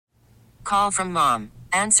call from mom.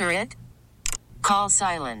 Answer it. Call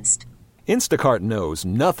silenced. Instacart knows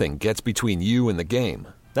nothing gets between you and the game.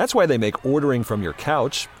 That's why they make ordering from your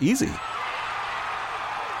couch easy.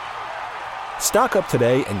 Stock up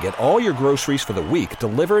today and get all your groceries for the week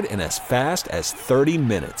delivered in as fast as 30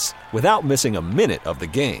 minutes without missing a minute of the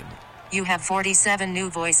game. You have 47 new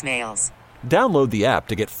voicemails. Download the app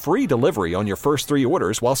to get free delivery on your first 3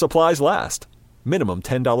 orders while supplies last. Minimum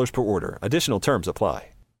 $10 per order. Additional terms apply.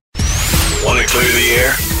 Want to clear the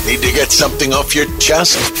air? Need to get something off your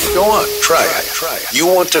chest? Go on, try it. You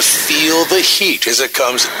want to feel the heat as it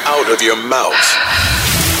comes out of your mouth.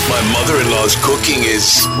 My mother-in-law's cooking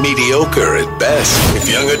is mediocre at best. If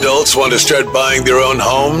young adults want to start buying their own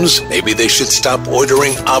homes, maybe they should stop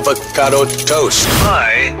ordering avocado toast.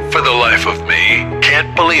 I, for the life of me,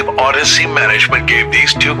 can't believe Odyssey Management gave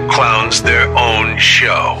these two clowns their own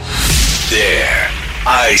show. There.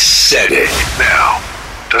 I said it. Now,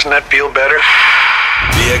 doesn't that feel better?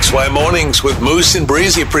 BXY Mornings with Moose and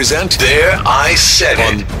Breezy present There I Said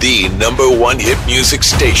It on the #1 hit music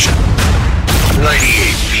station.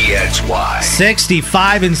 98 BXY.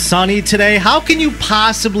 65 and sunny today. How can you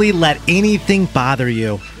possibly let anything bother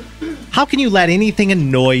you? How can you let anything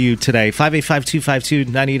annoy you today?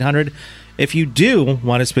 585-252-9800. If you do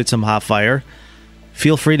want to spit some hot fire,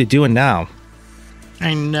 feel free to do it now.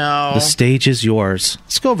 I know. The stage is yours.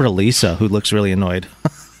 Let's go over to Lisa, who looks really annoyed.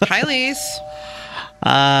 Hi, Lise.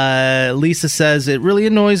 Lisa says, it really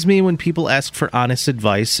annoys me when people ask for honest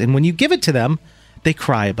advice, and when you give it to them, they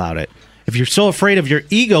cry about it. If you're so afraid of your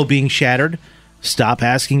ego being shattered, stop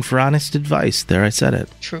asking for honest advice. There, I said it.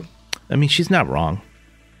 True. I mean, she's not wrong.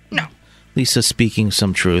 No. Lisa speaking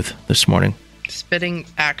some truth this morning. Spitting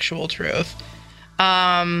actual truth.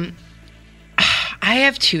 I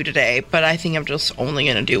have 2 today, but I think I'm just only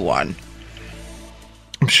going to do 1.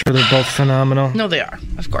 I'm sure they're both phenomenal. No, they are,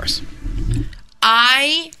 of course.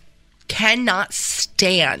 I cannot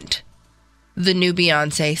stand the new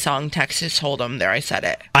Beyonce song, Texas Hold'em. There, I said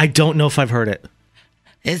it. I don't know if I've heard it.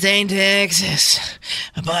 This ain't Texas,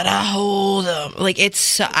 but I hold 'em. Like,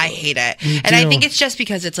 I hate it. And I think it's just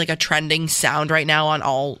because it's like a trending sound right now on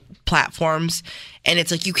all platforms. And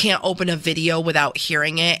it's like you can't open a video without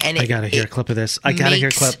hearing it. And I gotta hear a clip of this. I gotta hear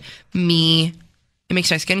a clip. It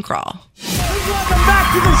makes my skin crawl. Welcome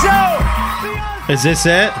back to the show. Is this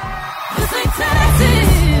it?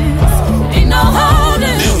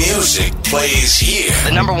 New music plays here.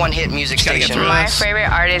 The #1 hit music station. My favorite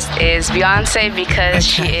artist is Beyonce because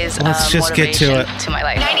she is Let's just get to it. To my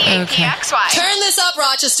life. 98 PXY. Turn this up,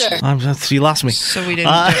 Rochester. You lost me. So we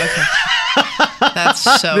didn't do it. Okay. That's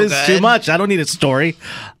so This good. is too much. I don't need a story.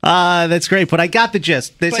 That's great, but I got the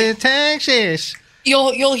gist. This is Texas.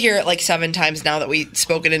 You'll hear it like 7 times now that we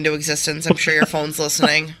spoke it into existence. I'm sure your phone's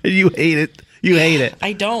listening. You hate it. You hate it.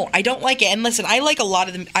 I don't like it. And listen, I like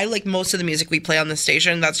most of the music we play on this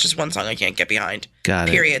station. That's just one song I can't get behind. Got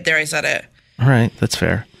it. Period. There, I said it. All right, that's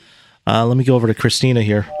fair. Let me go over to Christina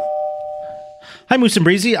here. Hi, Moose and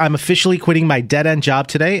Breezy. I'm officially quitting my dead-end job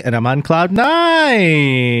today, and I'm on Cloud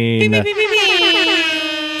 9. Beep, beep, beep, beep,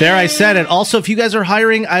 beep. There, I said it. Also, if you guys are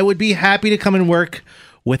hiring, I would be happy to come and work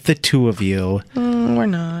with the 2 of you. We're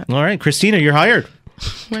not. All right, Christina, you're hired.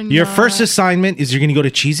 Your not. first assignment is you're going to go to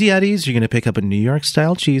Cheesy Eddie's. You're going to pick up a New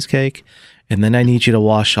York-style cheesecake, and then I need you to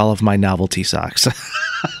wash all of my novelty socks.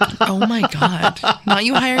 Oh, my God. Not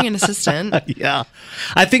you hiring an assistant. Yeah.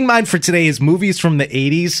 I think mine for today is movies from the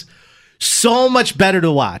 80s. So much better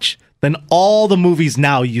to watch than all the movies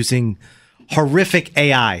now using horrific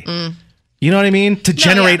AI. You know what I mean? To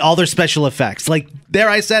generate all their special effects. Like, there,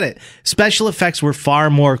 I said it. Special effects were far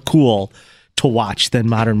more cool to watch than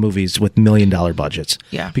modern movies with $1 million budgets.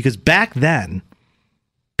 Yeah. Because back then,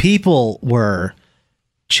 people were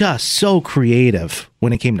just so creative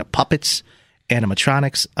when it came to puppets,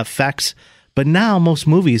 animatronics, effects. But now most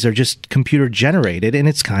movies are just computer generated and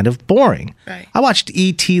it's kind of boring. Right. I watched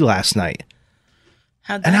E.T. last night.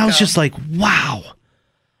 How'd that And I was go? just like, wow.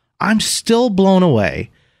 I'm still blown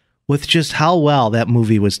away with just how well that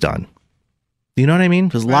movie was done. You know what I mean?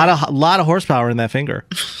 There's a lot of horsepower in that finger.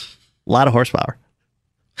 A lot of horsepower.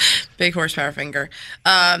 Big horsepower finger.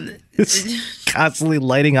 It's constantly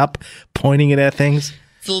lighting up, pointing it at things.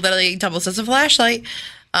 It's literally double sets of flashlight.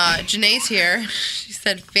 Janae's here. She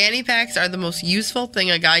said fanny packs are the most useful thing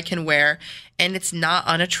a guy can wear, and it's not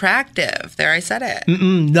unattractive. There, I said it.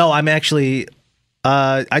 No, I'm actually.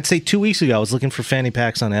 I'd say 2 weeks ago I was looking for fanny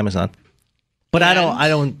packs on Amazon, but I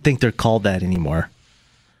don't think they're called that anymore.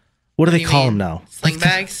 What do they call them now? Sling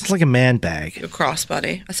bags? It's like a man bag. A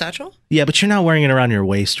crossbody. A satchel? Yeah, but you're not wearing it around your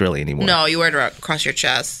waist really anymore. No, you wear it across your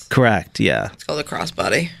chest. Correct. Yeah. It's called a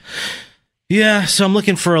crossbody. Yeah, so I'm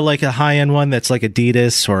looking for like a high-end one that's like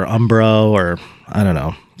Adidas or Umbro or I don't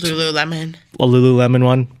know. Lululemon. A Lululemon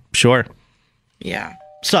one? Sure. Yeah.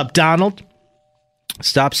 Sup, Donald?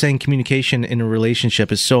 Stop saying communication in a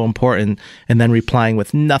relationship is so important and then replying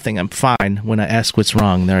with nothing. I'm fine when I ask what's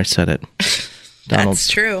wrong. There, I said it. That's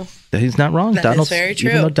true. He's not wrong. That is very true.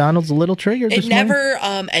 Even though Donald's a little triggered. It never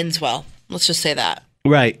ends well. Let's just say that.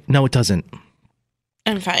 Right. No, it doesn't.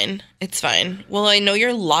 I'm fine. It's fine. Well, I know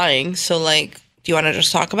you're lying, so like, do you want to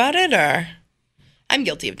just talk about it, or? I'm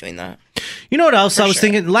guilty of doing that. You know what else I was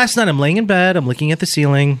thinking? Last night I'm laying in bed, I'm looking at the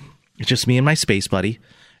ceiling. It's just me and my space buddy.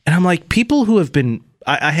 And I'm like, people who have been...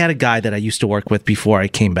 I had a guy that I used to work with before I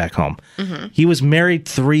came back home. Mm-hmm. He was married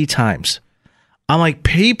 3 times. I'm like,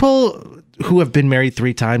 people who have been married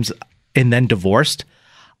 3 times and then divorced,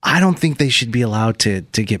 I don't think they should be allowed to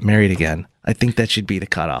get married again. I think that should be the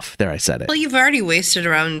cutoff. There, I said it. Well, you've already wasted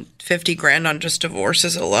around $50,000 on just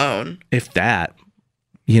divorces alone. If that.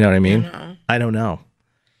 You know what I mean? I don't know.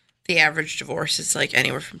 The average divorce is like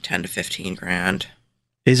anywhere from $10,000 to $15,000.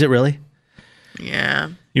 Is it really? Yeah.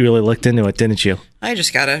 You really looked into it, didn't you? I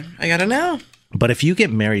gotta know. But if you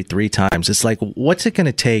get married 3 times, it's like, what's it going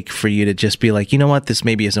to take for you to just be like, you know what, this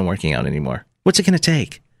maybe isn't working out anymore? What's it going to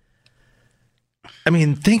take? I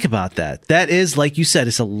mean, think about that. That is, like you said,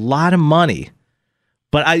 it's a lot of money.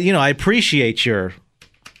 But I appreciate your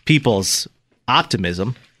people's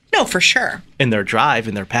optimism. No, for sure. And their drive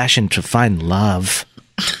and their passion to find love.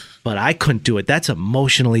 But I couldn't do it. That's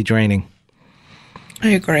emotionally draining. I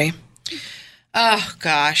agree. Oh,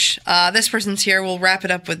 gosh. This person's here. We'll wrap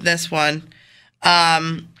it up with this one.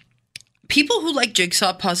 People who like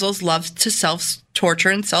jigsaw puzzles love to self-torture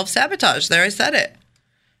and self-sabotage. There, I said it.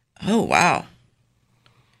 Oh, wow.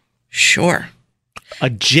 Sure. A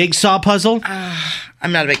jigsaw puzzle?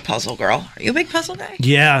 I'm not a big puzzle girl. Are you a big puzzle guy?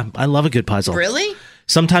 Yeah, I love a good puzzle. Really?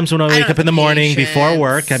 Sometimes when I wake up in the morning before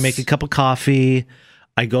work, I make a cup of coffee.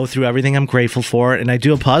 I go through everything I'm grateful for, and I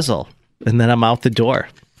do a puzzle. And then I'm out the door.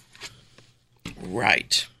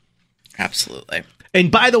 Right. Absolutely. And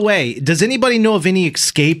by the way, does anybody know of any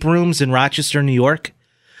escape rooms in Rochester, New York?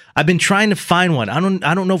 I've been trying to find one. I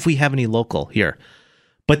don't know if we have any local here.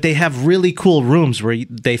 But they have really cool rooms where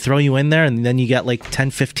they throw you in there and then you get like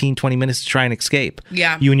 10, 15, 20 minutes to try and escape.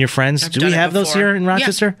 Yeah. You and your friends. Do we have those here in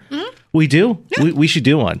Rochester? Yeah. Mm-hmm. We do? Yeah. We should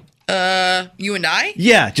do one. You and I?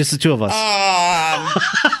 Yeah, just the 2 of us.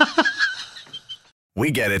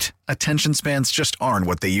 We get it. Attention spans just aren't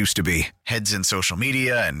what they used to be. Heads in social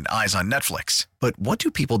media and eyes on Netflix. But what do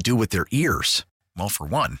people do with their ears? Well, for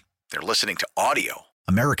one, they're listening to audio.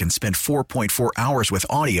 Americans spend 4.4 hours with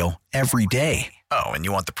audio every day. Oh, and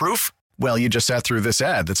you want the proof? Well, you just sat through this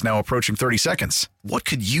ad that's now approaching 30 seconds. What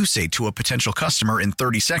could you say to a potential customer in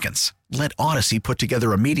 30 seconds? Let Odyssey put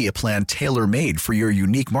together a media plan tailor-made for your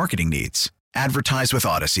unique marketing needs. Advertise with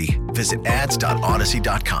Odyssey. Visit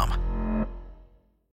ads.odyssey.com.